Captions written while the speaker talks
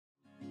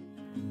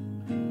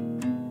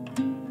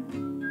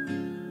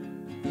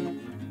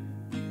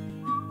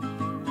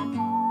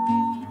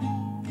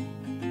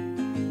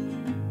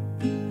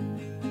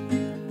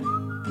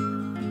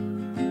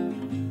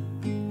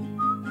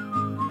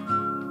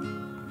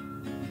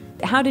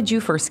How did you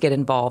first get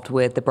involved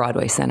with the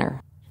Broadway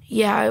Center?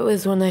 Yeah, it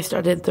was when I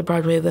started the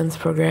Broadway Lens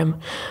program.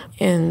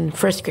 In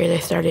first grade, I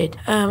started.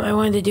 I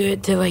wanted to do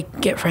it to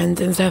get friends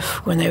and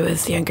stuff. When I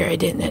was younger, I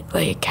didn't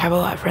have a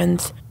lot of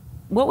friends.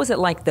 What was it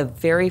like the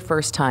very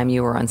first time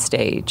you were on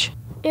stage?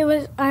 I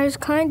was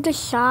kind of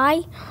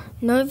shy,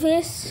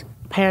 nervous.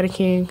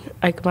 Panicking,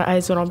 my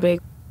eyes went all big.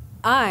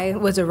 I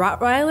was a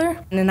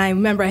Rottweiler, and I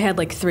remember I had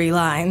 3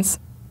 lines.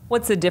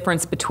 What's the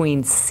difference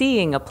between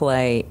seeing a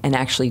play and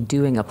actually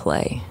doing a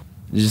play?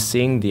 Just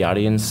seeing the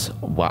audience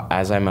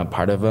as I'm a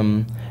part of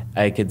them,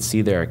 I could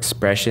see their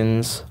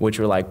expressions, which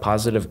were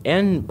positive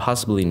and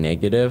possibly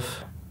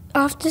negative.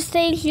 Off the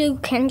stage, you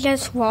can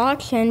just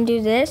watch and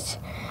do this,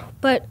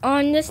 but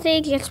on the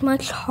stage, it's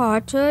much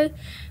harder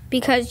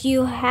because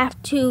you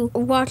have to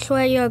watch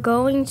where you're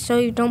going so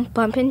you don't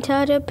bump into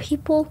other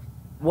people.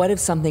 What if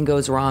something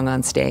goes wrong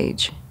on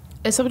stage?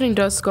 If something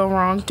does go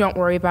wrong, don't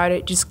worry about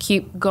it. Just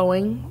keep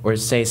going. Or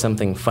say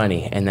something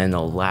funny, and then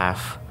they'll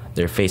laugh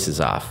their faces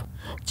off.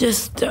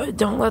 Just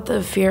don't let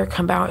the fear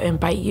come out and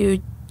bite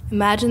you.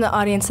 Imagine the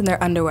audience in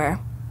their underwear.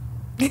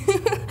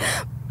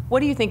 What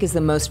do you think is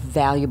the most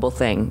valuable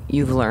thing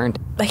you've learned?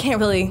 I can't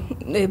really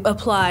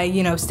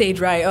apply, stage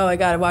right. Oh, I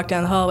gotta walk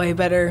down the hallway,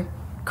 better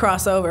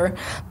cross over.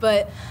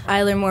 But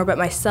I learn more about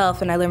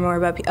myself, and I learn more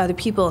about other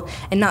people,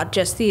 and not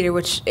just theater,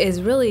 which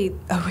is really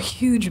a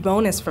huge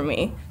bonus for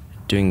me.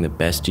 Doing the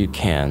best you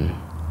can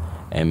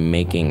and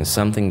making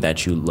something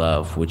that you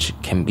love, which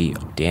can be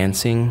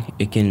dancing,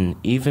 it can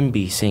even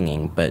be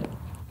singing, but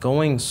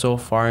going so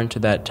far into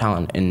that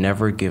talent and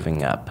never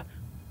giving up.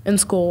 In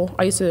school,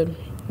 I used to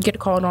get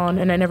called on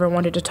and I never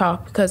wanted to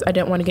talk because I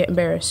didn't want to get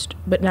embarrassed,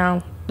 but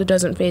now it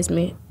doesn't faze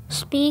me.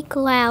 Speak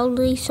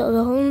loudly so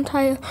the whole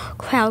entire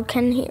crowd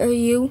can hear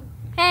you.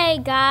 Hey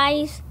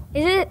guys,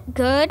 is it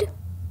good?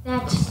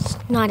 That's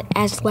not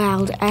as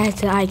loud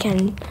as I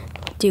can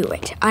do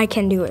it. I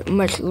can do it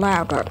much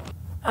louder.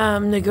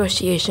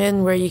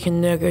 Negotiation, where you can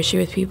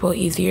negotiate with people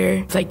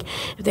easier. It's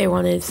if they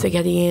wanted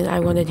spaghetti and I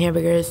wanted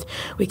hamburgers,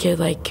 we could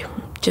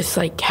just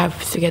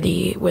have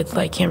spaghetti with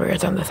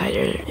hamburgers on the side,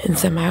 and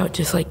somehow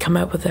just come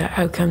up with an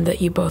outcome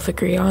that you both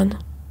agree on.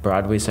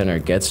 Broadway Center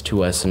gets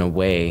to us in a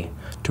way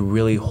to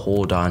really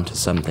hold on to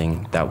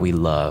something that we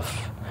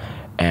love,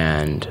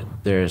 and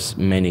there's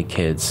many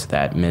kids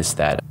that miss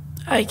that.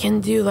 I can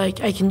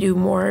do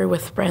more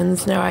with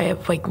friends now. I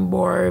have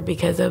more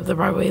because of the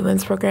Broadway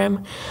Lens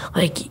program.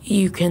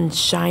 You can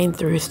shine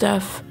through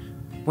stuff.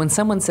 When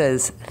someone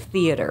says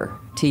theater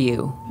to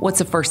you, what's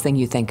the first thing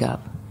you think of?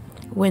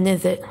 When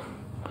is it?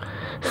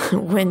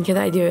 When can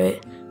I do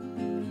it?